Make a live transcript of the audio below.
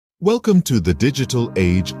Welcome to the digital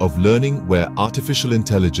age of learning where artificial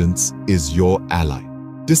intelligence is your ally.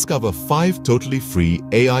 Discover 5 totally free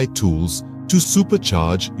AI tools to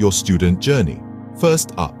supercharge your student journey.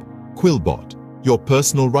 First up, QuillBot, your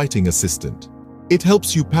personal writing assistant. It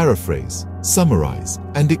helps you paraphrase, summarize,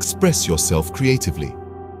 and express yourself creatively.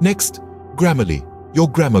 Next, Grammarly, your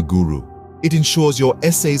grammar guru. It ensures your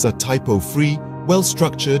essays are typo-free,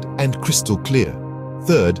 well-structured, and crystal clear.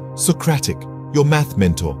 Third, Socratic, your math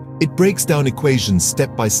mentor. It breaks down equations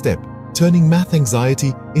step by step, turning math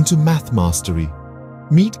anxiety into math mastery.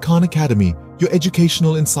 Meet Khan Academy, your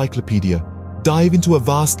educational encyclopedia. Dive into a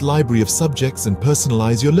vast library of subjects and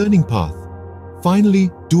personalize your learning path. Finally,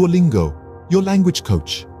 Duolingo, your language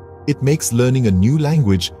coach. It makes learning a new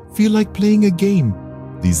language feel like playing a game.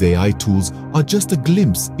 These AI tools are just a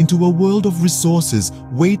glimpse into a world of resources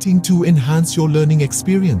waiting to enhance your learning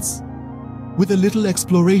experience. With a little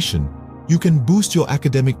exploration, you can boost your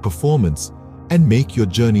academic performance and make your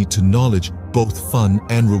journey to knowledge both fun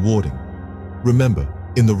and rewarding.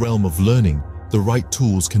 Remember, in the realm of learning, the right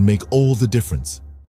tools can make all the difference.